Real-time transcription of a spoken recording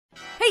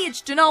Hey,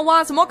 it's Janelle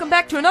Waz, and welcome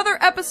back to another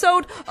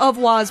episode of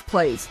Waz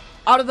Plays.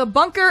 Out of the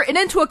bunker and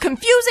into a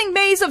confusing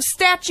maze of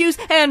statues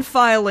and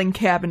filing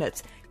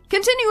cabinets.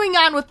 Continuing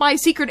on with my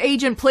secret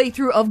agent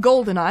playthrough of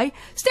Goldeneye,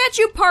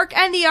 Statue Park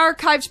and the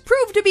archives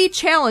prove to be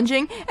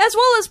challenging, as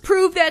well as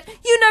prove that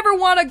you never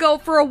want to go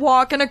for a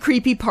walk in a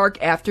creepy park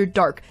after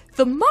dark.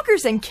 The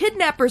muggers and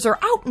kidnappers are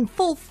out in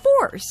full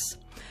force.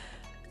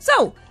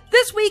 So,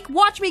 this week,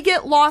 watch me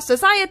get lost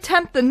as I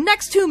attempt the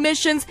next two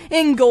missions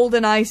in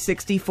Goldeneye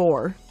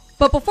 64.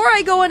 But before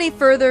I go any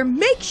further,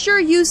 make sure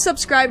you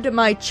subscribe to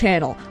my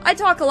channel. I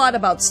talk a lot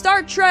about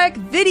Star Trek,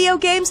 video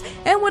games,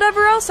 and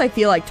whatever else I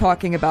feel like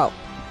talking about.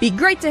 Be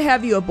great to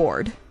have you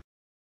aboard.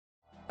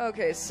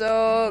 Okay,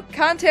 so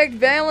contact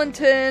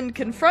Valentin,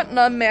 confront an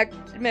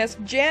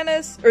unmasked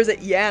Janus, or is it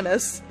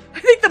Yanis?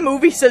 I think the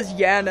movie says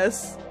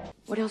Yanis.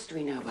 What else do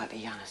we know about the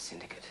Yanis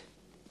Syndicate?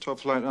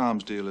 Top-flight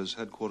arms dealers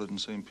headquartered in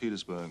St.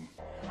 Petersburg.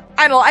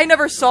 I don't know, I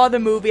never saw the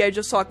movie, I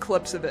just saw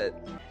clips of it.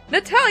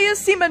 Natalia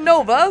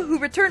Simonova, who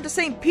returned to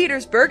St.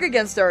 Petersburg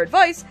against our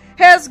advice,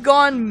 has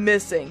gone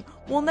missing.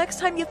 Well, next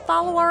time you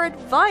follow our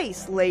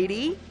advice,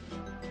 lady.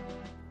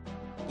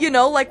 You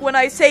know, like when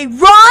I say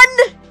run,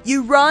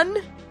 you run.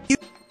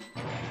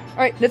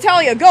 Alright,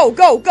 Natalia, go,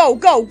 go, go,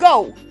 go,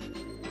 go!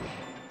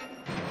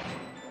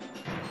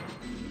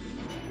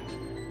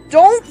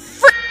 Don't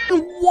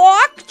frickin'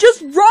 walk,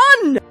 just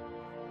run!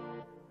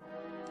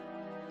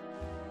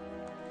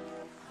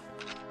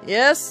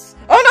 Yes.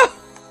 Oh no!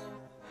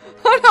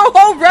 Oh no,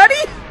 already?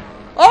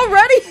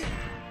 Already?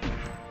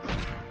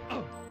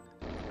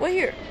 What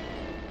here?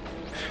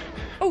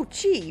 Oh,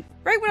 gee,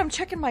 right when I'm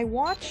checking my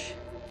watch?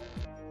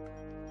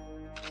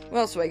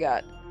 What else do I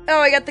got? Oh,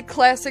 I got the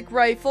classic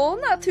rifle.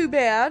 Not too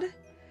bad.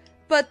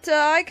 But,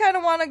 I kinda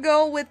wanna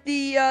go with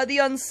the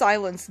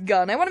unsilenced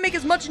gun. I wanna make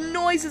as much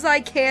noise as I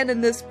can in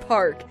this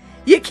park.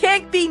 You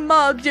can't be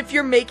mugged if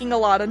you're making a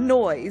lot of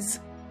noise.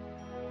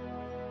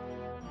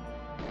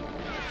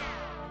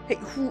 Hey,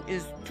 who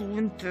is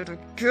doing that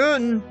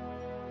again?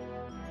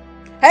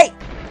 Hey!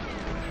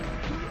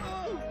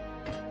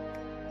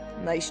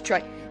 Nice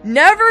try.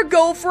 Never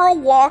go for a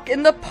walk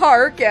in the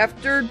park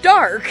after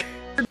dark.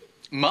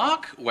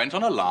 Mark went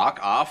on a lark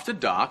after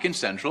dark in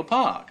Central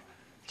Park.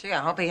 Gee, I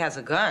hope he has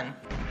a gun.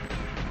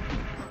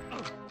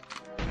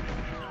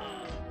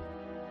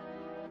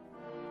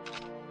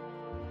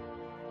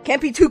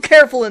 Can't be too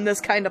careful in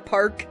this kind of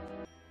park.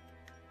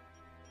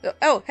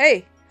 Oh,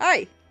 hey.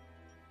 Hi.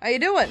 How you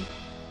doing?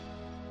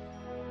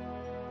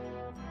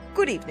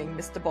 Good evening,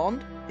 Mr.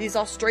 Bond. These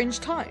are strange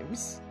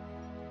times.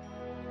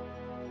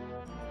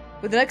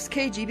 With an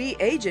ex-KGB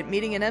agent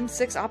meeting an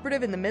M6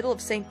 operative in the middle of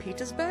St.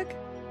 Petersburg?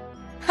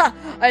 Ha!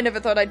 I never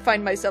thought I'd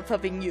find myself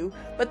helping you,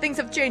 but things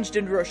have changed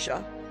in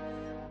Russia.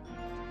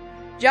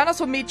 Janus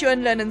will meet you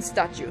in Lenin's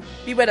statue.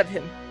 Beware of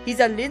him. He's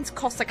a Linz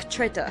Cossack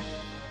traitor.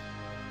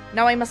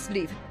 Now I must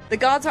leave. The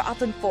guards are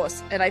out in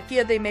force, and I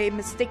fear they may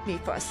mistake me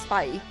for a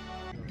spy.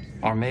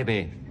 Or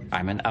maybe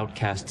I'm an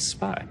outcast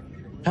spy.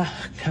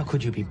 How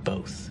could you be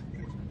both?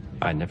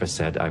 I never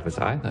said I was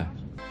either.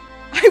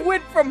 I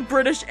went from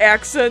British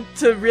accent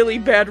to really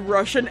bad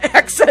Russian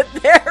accent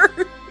there.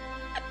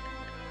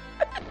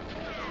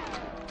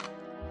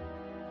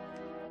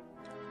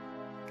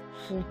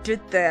 Who did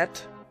that?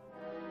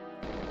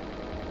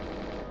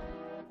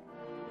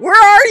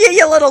 Where are you,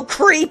 you little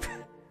creep?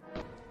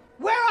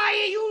 Where are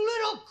you, you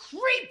little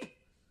creep?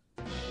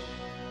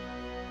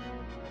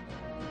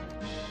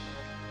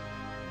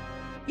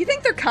 You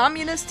think they're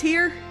communist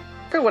here?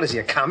 What is he,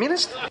 a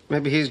communist?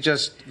 Maybe he's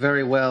just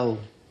very well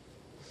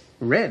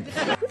read.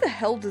 Who the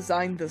hell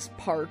designed this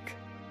park?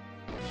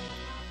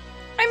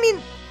 I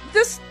mean,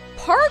 this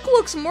park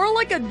looks more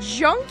like a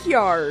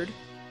junkyard.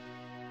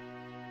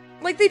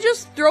 Like they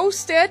just throw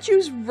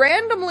statues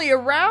randomly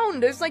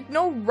around. There's like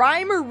no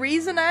rhyme or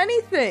reason to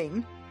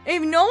anything. I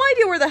have no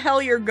idea where the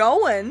hell you're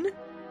going.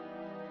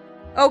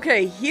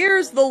 Okay,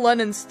 here's the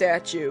Lenin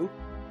statue.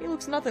 He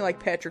looks nothing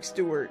like Patrick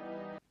Stewart.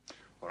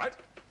 All right.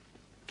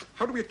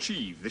 How do we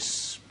achieve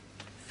this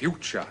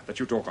future that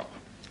you talk of?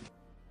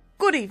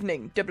 Good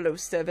evening,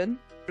 007.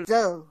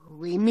 So,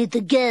 we meet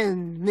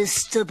again,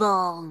 Mr.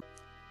 Bond.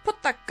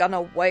 Put that gun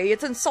away.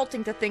 It's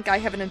insulting to think I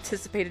haven't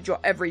anticipated your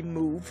every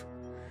move.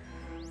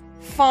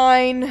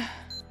 Fine.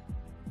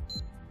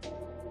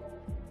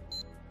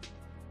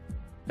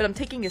 But I'm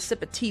taking a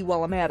sip of tea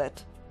while I'm at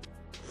it.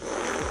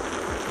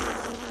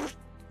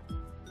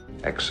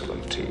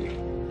 Excellent tea.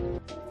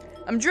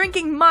 I'm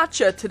drinking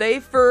matcha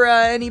today for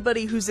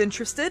anybody who's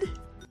interested.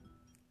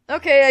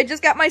 Okay, I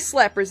just got my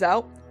slappers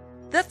out.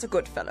 That's a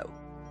good fellow.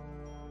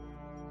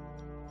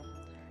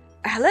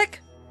 Alec?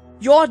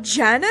 You're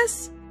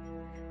Janus?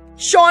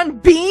 Sean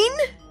Bean?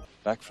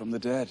 Back from the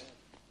dead.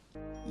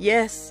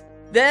 Yes.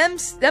 Them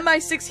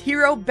MI6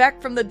 hero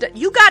back from the dead.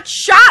 You got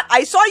shot!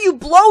 I saw you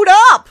blowed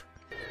up!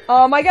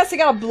 I guess I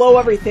gotta blow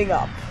everything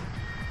up.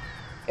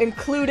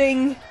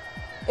 Including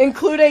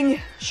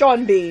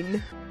Sean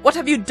Bean. What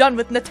have you done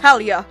with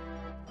Natalia?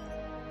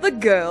 The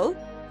girl?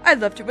 I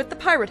left her with the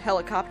pirate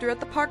helicopter at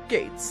the park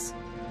gates.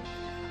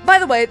 By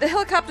the way, the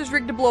helicopter's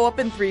rigged to blow up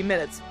in 3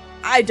 minutes.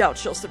 I doubt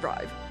she'll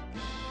survive.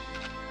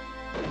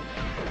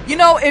 You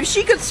know, if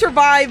she could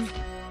survive,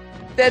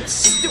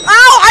 that's ow!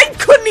 I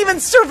couldn't even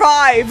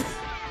survive!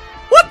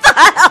 What the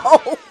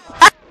hell?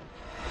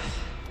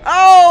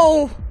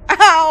 Oh!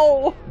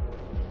 Ow!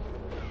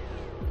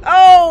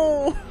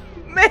 Oh!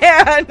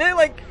 Man!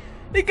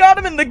 They got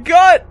him in the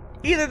gut!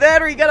 Either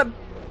that or he got a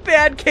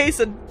bad case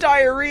of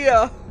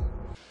diarrhea.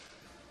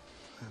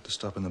 I have to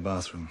stop in the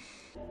bathroom.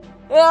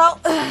 Well,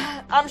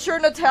 I'm sure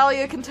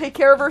Natalia can take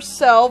care of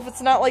herself.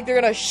 It's not like they're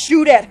gonna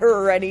shoot at her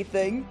or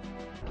anything.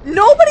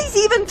 Nobody's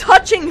even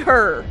touching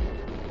her!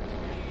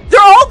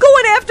 They're all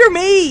going after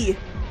me!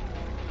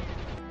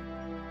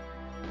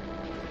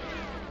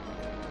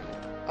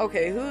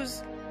 Okay,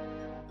 who's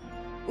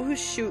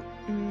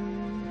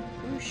shooting?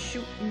 Who's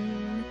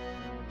shooting?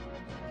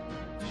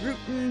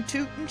 Rootin',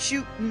 tootin',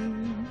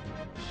 shootin'.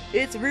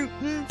 It's a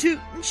rootin',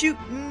 tootin',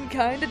 shootin'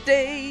 kind of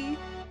day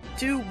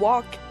to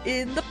walk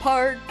in the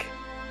park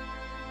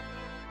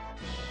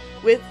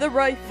with the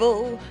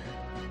rifle.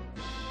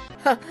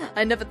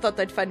 I never thought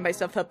I'd find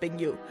myself helping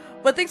you,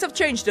 but things have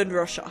changed in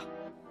Russia.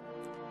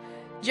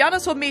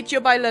 Janus will meet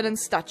you by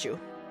Lenin's statue.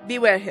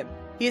 Beware him.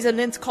 He is a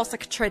Linz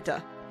Cossack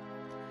traitor.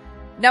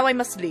 Now I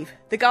must leave.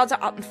 The guards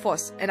are out in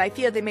force, and I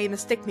fear they may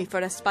mistake me for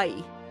a spy.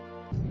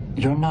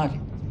 You're not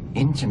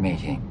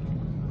intimating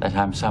that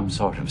I'm some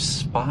sort of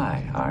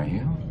spy, are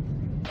you?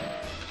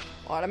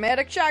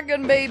 Automatic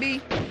shotgun,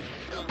 baby.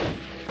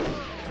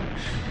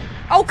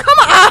 Oh, come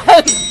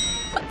on!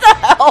 What the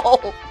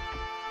hell?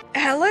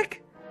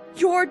 Alec?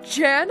 You're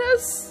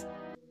Janus?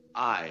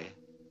 I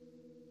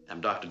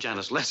am Dr.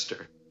 Janus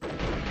Lester.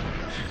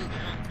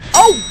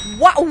 Oh,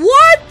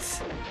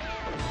 what?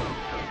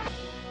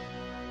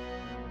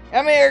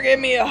 Come here, give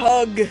me a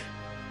hug. Does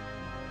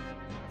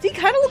he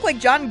kind of look like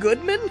John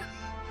Goodman?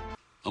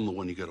 I'm the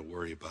one you gotta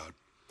worry about.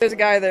 There's a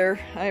guy there.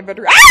 I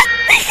better— ah!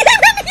 He came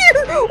in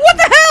here! What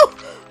the hell?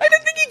 I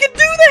didn't think he could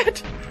do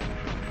that!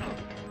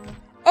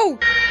 Oh.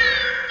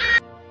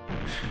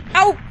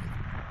 Ow!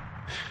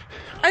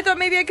 I thought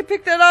maybe I could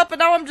pick that up, but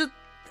now I'm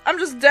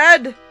just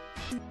dead.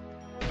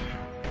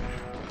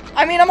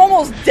 I mean, I'm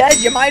almost dead.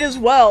 You might as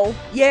well.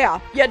 Yeah,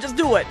 just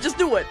do it. Just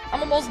do it.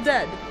 I'm almost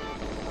dead.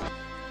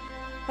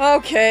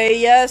 Okay,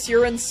 yes,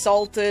 you're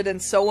insulted, and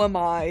so am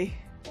I.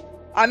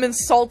 I'm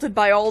insulted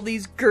by all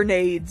these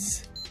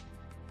grenades.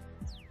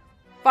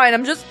 Fine,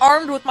 I'm just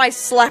armed with my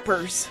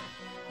slappers.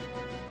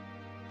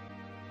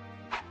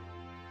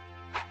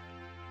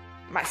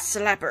 My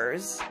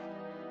slappers.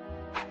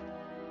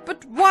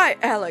 But why,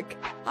 Alec?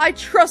 I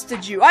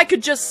trusted you. I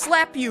could just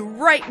slap you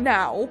right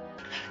now.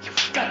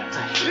 You've got to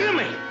hear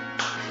me!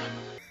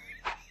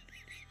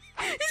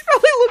 He's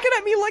probably looking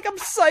at me like I'm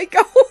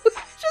psycho.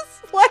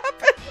 Just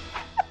slapping.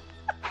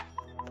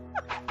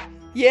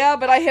 Yeah,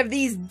 but I have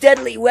these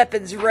deadly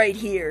weapons right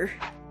here.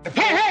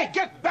 Hey,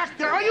 get back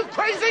there! Are you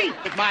crazy?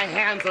 My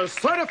hands are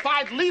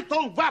certified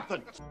lethal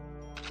weapons!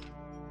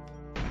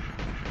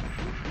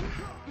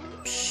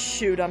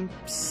 Shoot, I'm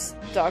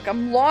stuck.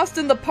 I'm lost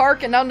in the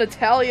park and now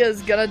Natalia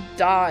is gonna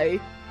die.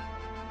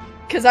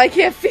 Cause I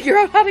can't figure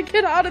out how to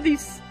get out of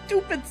these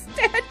stupid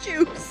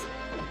statues.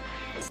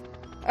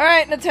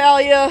 Alright,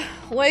 Natalia,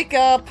 wake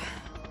up.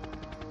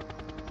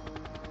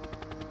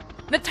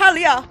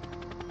 Natalia!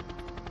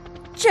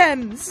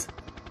 Gems!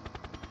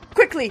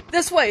 Quickly,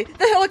 this way!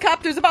 The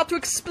helicopter's about to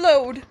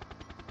explode!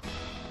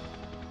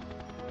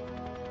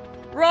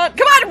 Run!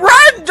 Come on,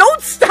 run!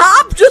 Don't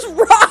stop! Just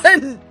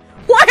run!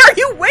 Why are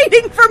you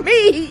waiting for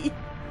me?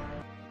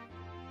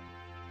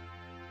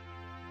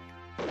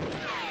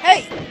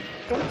 Hey!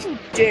 Don't you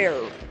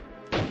dare!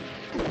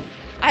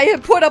 I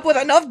have put up with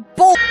enough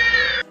bull—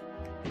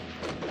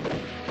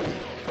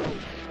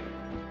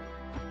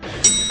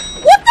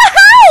 What the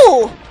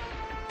hell?!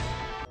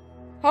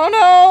 Oh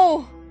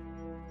no!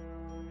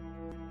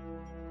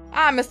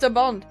 Ah, Mr.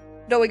 Bond.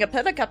 Knowing a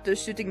helicopter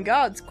shooting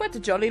guards, quite a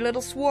jolly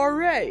little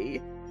soiree.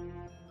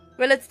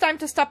 Well, it's time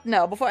to stop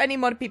now, before any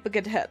more people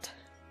get hurt.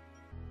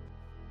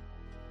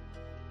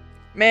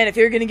 Man, if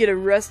you're gonna get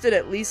arrested,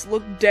 at least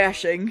look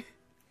dashing.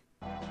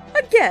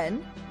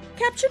 Again?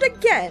 Captured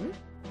again?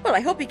 Well,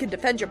 I hope you can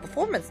defend your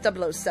performance,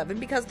 007,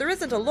 because there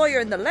isn't a lawyer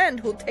in the land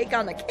who'll take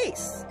on a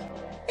case.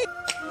 Hey.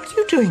 What are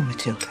you doing,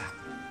 Matilda?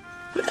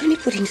 I'm only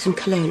putting some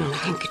cologne on a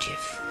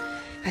handkerchief.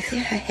 I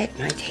fear her head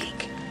might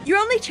ache. Your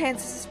only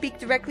chance is to speak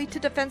directly to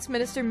Defense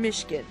Minister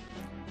Mishkin.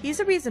 He's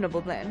a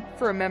reasonable man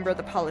for a member of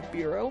the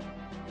Politburo.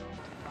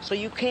 So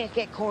you can't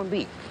get corned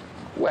beef?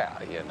 Well,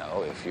 you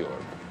know, if you're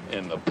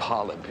in the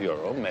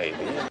Politburo, maybe.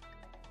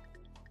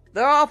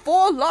 There are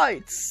 4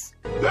 lights!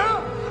 There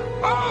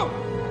are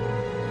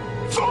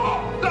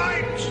 4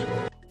 lights!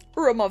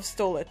 Urumov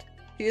stole it.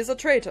 He is a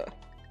traitor.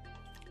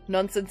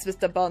 Nonsense,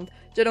 Mr. Bond.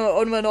 General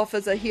Ormanov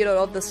is a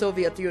hero of the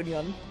Soviet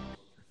Union.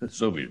 The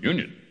Soviet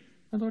Union?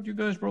 I thought you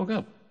guys broke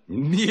up.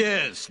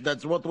 Yes,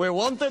 that's what we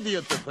wanted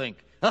you to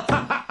think.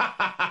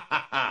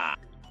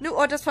 New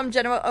orders from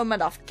General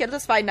Ormanov. Kill the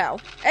spy now.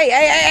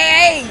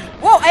 Hey!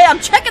 Whoa, hey, I'm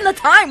checking the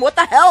time! What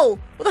the hell?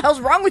 What the hell's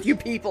wrong with you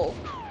people?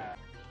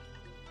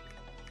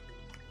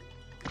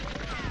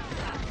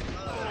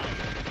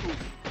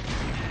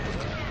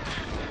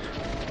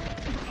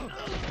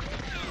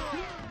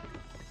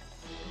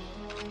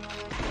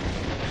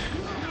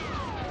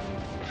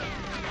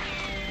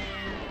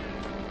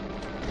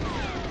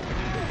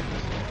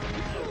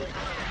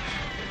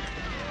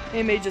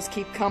 They may just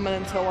keep coming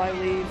until I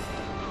leave.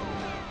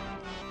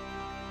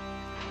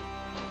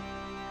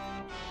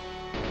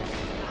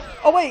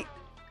 Oh wait,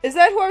 is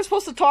that who I was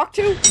supposed to talk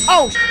to?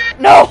 Oh,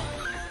 no!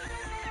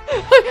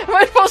 Am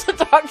I supposed to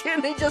talk to you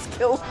and he just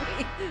kills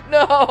me?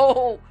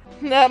 No!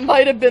 That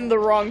might have been the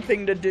wrong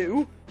thing to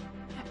do.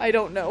 I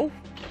don't know.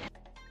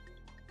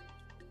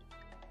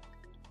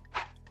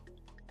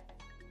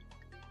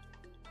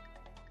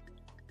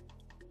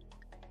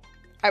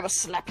 I will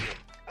slap you.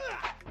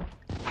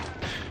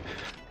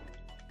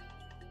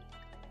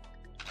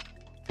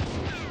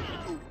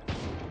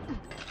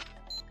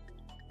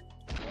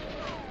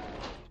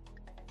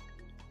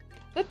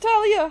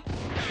 Natalia!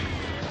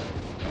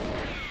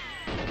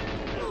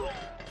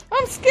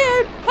 I'm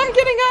scared! I'm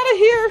getting out of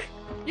here!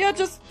 Yeah,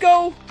 just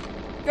go.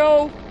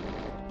 Go.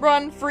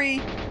 Run,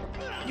 free.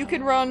 You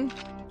can run.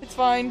 It's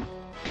fine.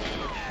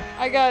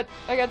 I got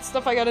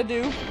stuff I gotta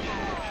do.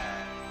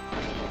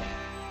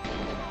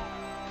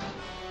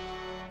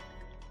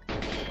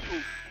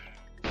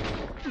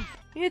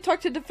 I need to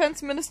talk to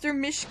Defense Minister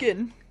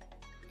Mishkin.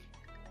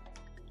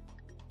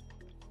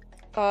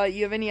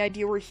 You have any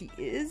idea where he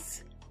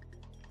is?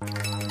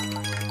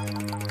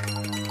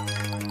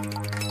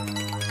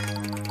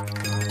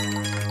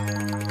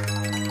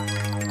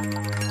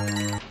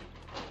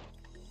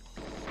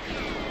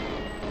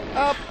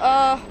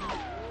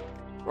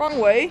 Wrong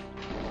way.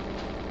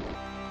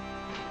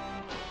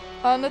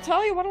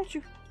 Natalia, why don't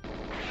you...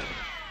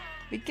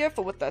 Be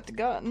careful with that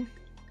gun.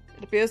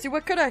 It appears you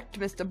were correct,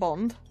 Mr.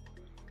 Bond.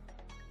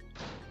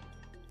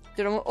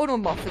 General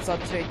Odomov is our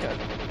traitor.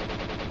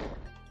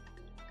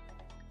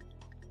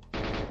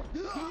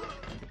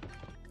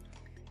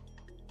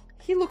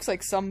 He looks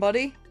like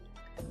somebody.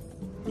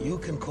 You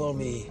can call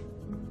me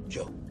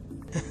Joe.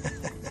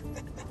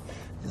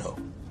 No,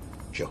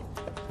 Joe.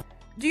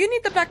 Do you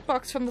need the black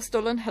box from the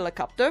stolen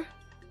helicopter?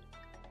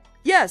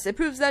 Yes, it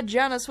proves that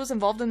Janice was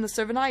involved in the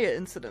Servanaya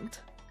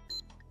incident.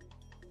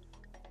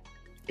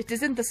 It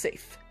is in the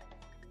safe.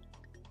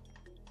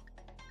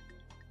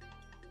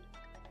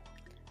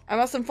 I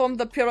must inform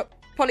the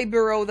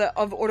Politburo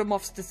of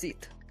Ordomov's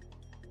deceit.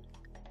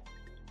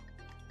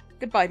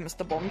 Goodbye,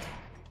 Mr. Bond.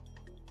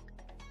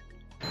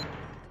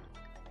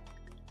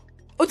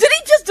 Oh, did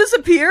he just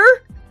disappear?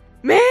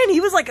 Man, he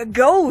was like a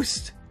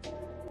ghost.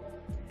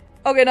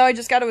 Okay, now I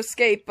just gotta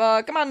escape.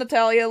 Come on,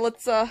 Natalia,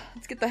 let's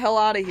get the hell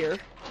out of here.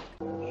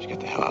 Let's get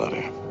the hell out of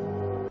here.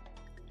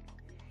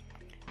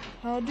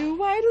 How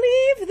do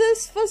I leave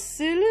this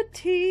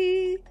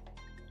facility?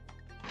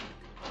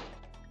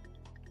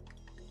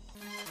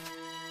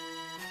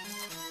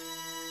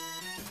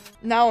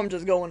 Now I'm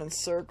just going in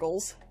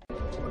circles.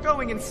 We're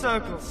going in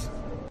circles.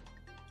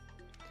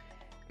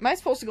 Am I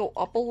supposed to go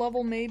up a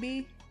level,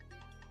 maybe?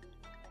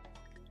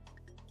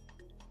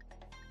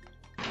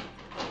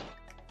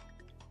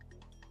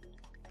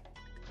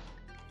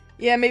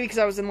 Yeah, maybe because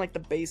I was in, like, the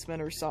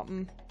basement or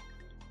something.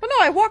 But no,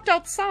 I walked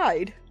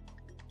outside.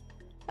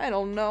 I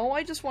don't know,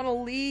 I just want to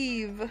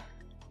leave.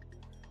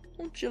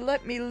 Won't you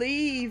let me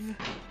leave?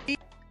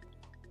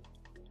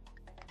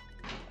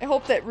 I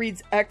hope that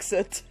reads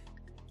exit.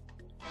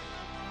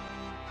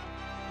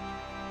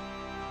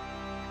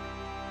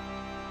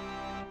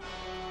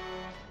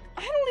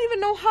 I don't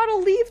even know how to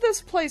leave this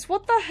place.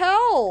 What the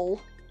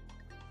hell?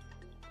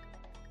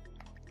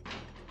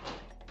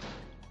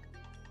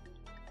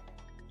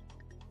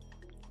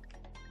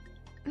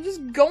 I'm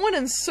just going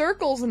in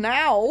circles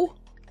now.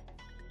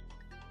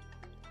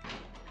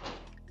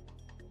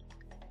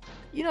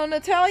 You know,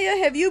 Natalia,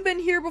 have you been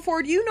here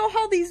before? Do you know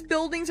how these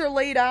buildings are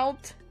laid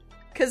out?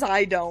 'Cause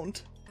I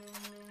don't.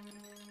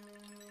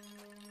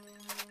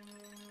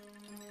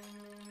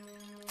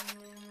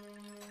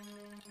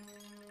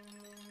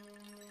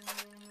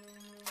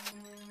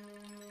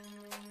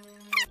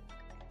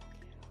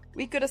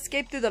 We could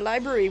escape through the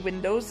library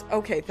windows.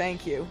 Okay,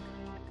 thank you.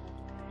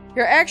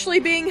 You're actually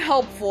being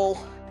helpful,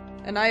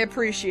 and I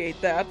appreciate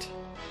that.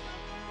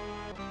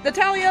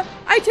 Natalia,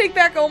 I take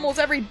back almost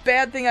every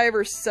bad thing I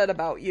ever said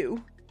about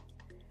you.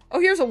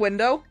 Oh, here's a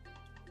window.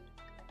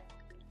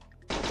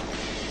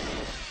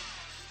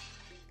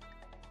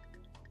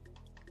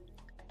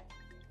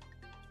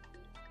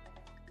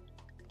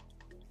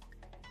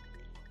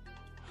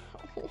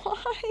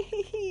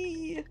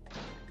 Why?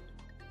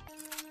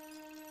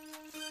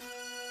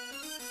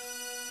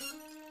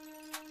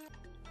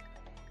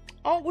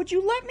 Oh, would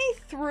you let me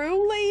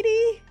through,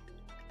 lady?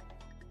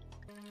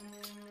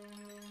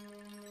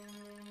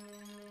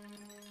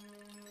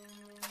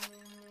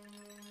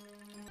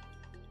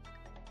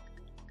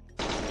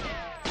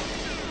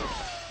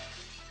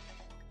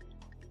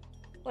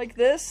 Like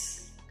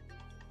this?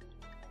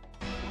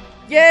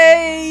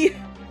 Yay!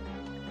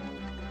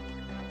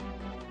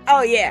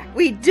 Oh yeah,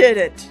 we did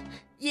it!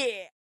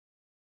 Yeah!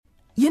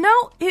 You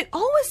know, it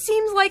always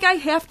seems like I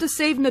have to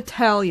save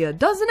Natalia,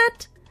 doesn't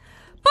it?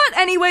 But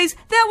anyways,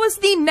 that was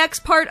the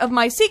next part of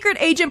my secret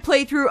agent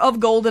playthrough of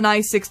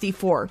Goldeneye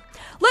 64.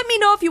 Let me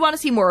know if you want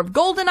to see more of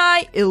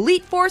Goldeneye,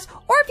 Elite Force,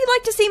 or if you'd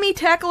like to see me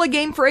tackle a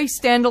game for a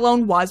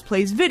standalone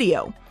WazPlays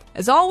video.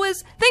 As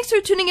always, thanks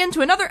for tuning in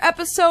to another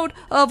episode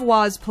of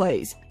Woz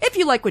Plays. If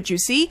you like what you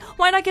see,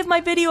 why not give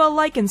my video a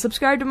like and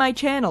subscribe to my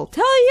channel?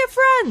 Tell your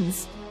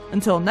friends!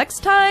 Until next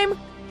time...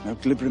 No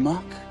glib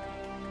remark?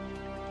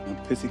 No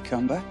pithy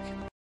comeback?